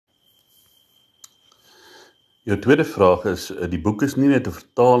Jou tweede vraag is, die boek is nie net 'n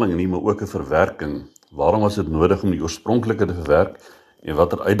vertaling nie, maar ook 'n verwerking. Waarom was dit nodig om die oorspronklike te verwerk en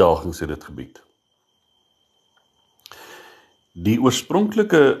watter uitdagings het dit gebied? Die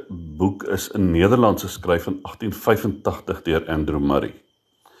oorspronklike boek is in Nederlands geskryf in 1885 deur Andrew Murray.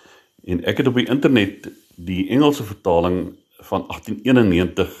 En ek het op die internet die Engelse vertaling van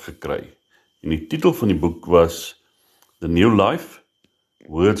 1891 gekry. En die titel van die boek was The New Life,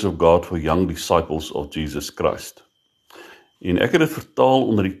 Words of God for Young Disciples of Jesus Christ. En ek het dit vertaal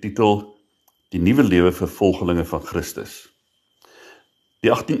onder die titel Die Nuwe Lewe vir Volgelinge van Christus. Die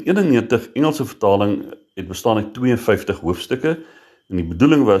 1891 Engelse vertaling het bestaan uit 52 hoofstukke en die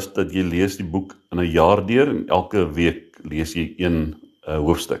bedoeling was dat jy lees die boek in 'n jaar deur en elke week lees jy een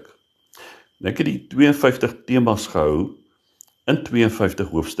hoofstuk. En ek het die 52 temas gehou in 52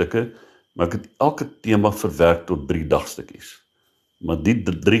 hoofstukke, maar ek het elke tema verwerk tot 3 dagstukkies. Maar die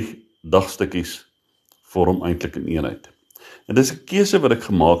 3 dagstukkies vorm eintlik 'n eenheid. En dis 'n keuse wat ek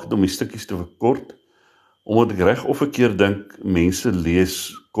gemaak het om die stukkies te verkort, omdat ek reg of verkeerd dink mense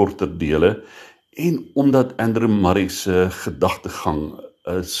lees korter dele en omdat Andrew Murray se gedagtegang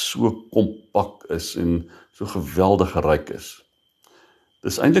so kompak is en so geweldig ryk is.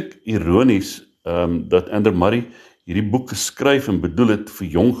 Dis eintlik ironies dat Andrew Murray hierdie boek geskryf en bedoel het vir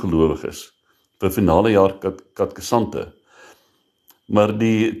jong gelowiges, vir finale jaar katkesante. Maar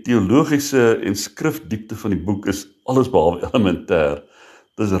die teologiese en skrifdiepte van die boek is alles behalwe elementêr.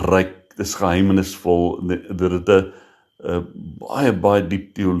 Dis ryk, dis geheimenisvol, dit het 'n baie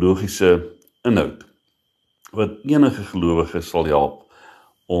diep teologiese inhoud, wat enige gelowige sal help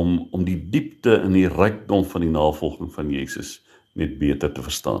om die diepte en die rykdom van die navolging van Jesus net beter te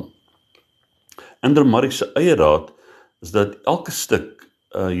verstaan. Andrew Murray se eie raad is dat elke stuk,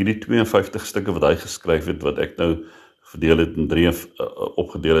 hierdie 52 stukke wat hy geskryf het, wat ek nou opgedeel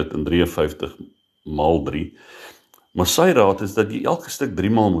het in 53 maal 3, maar sy raad is dat jy elke stuk 3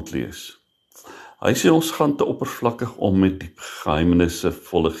 maal moet lees. Hy sê ons gaan te oppervlakkig om met diep geheimenisse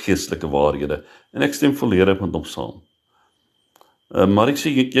volle geestelike waarhede, en ek stem volledig met hom saam. Maar ek sê,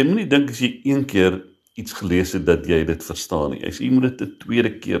 jy moet nie dink as jy een keer iets gelees het, dat jy dit verstaan nie. Hy sê, jy moet dit 'n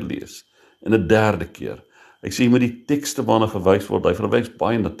tweede keer lees, en 'n derde keer. Hy sê, jy moet die tekste waarna verwys word, hy verwys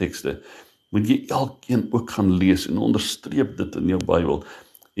baie na tekste, moet jy elkeen ook gaan lees, en onderstreep dit in jou Bybel,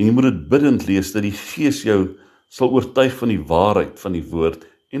 en jy moet dit bidend lees, dat die Gees jou sal oortuig van die waarheid van die woord,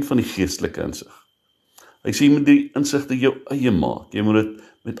 en van die geestelike insig. Hy sê, jy moet die insigte jou eie maak, jy moet dit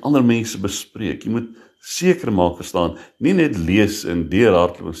met ander mense bespreek, jy moet seker maak verstaan, nie net lees en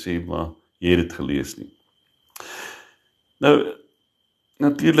deurhardloop en sê, maar jy het dit gelees nie. Nou,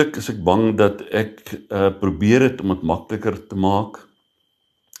 natuurlik is ek bang dat ek probeer het om dit makliker te maak,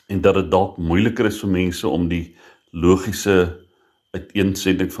 en dat dit dalk moeiliker is vir mense om die logiese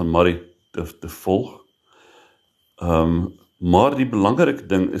uiteensending van Murray te volg. Maar die belangrike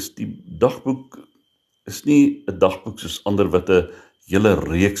ding is, die dagboek is nie 'n dagboek soos ander wat 'n hele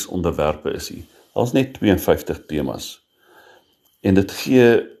reeks onderwerpe is nie. Daar's net 52 temas. En dit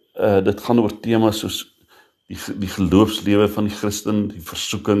gaan oor temas soos die geloofslewe van die Christen, die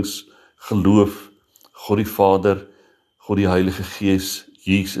versoekings, geloof, God die Vader, God die Heilige Gees,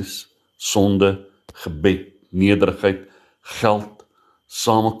 Jesus, sonde, gebed, nederigheid, geld,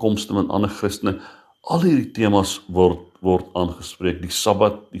 samekomste met ander Christene. Al hierdie temas word aangespreek, die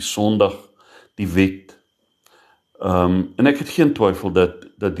Sabbat, die Sondag, die wet. En ek het geen twyfel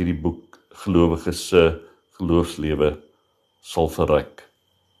dat hierdie boek gelowiges se geloofslewe sal verryk.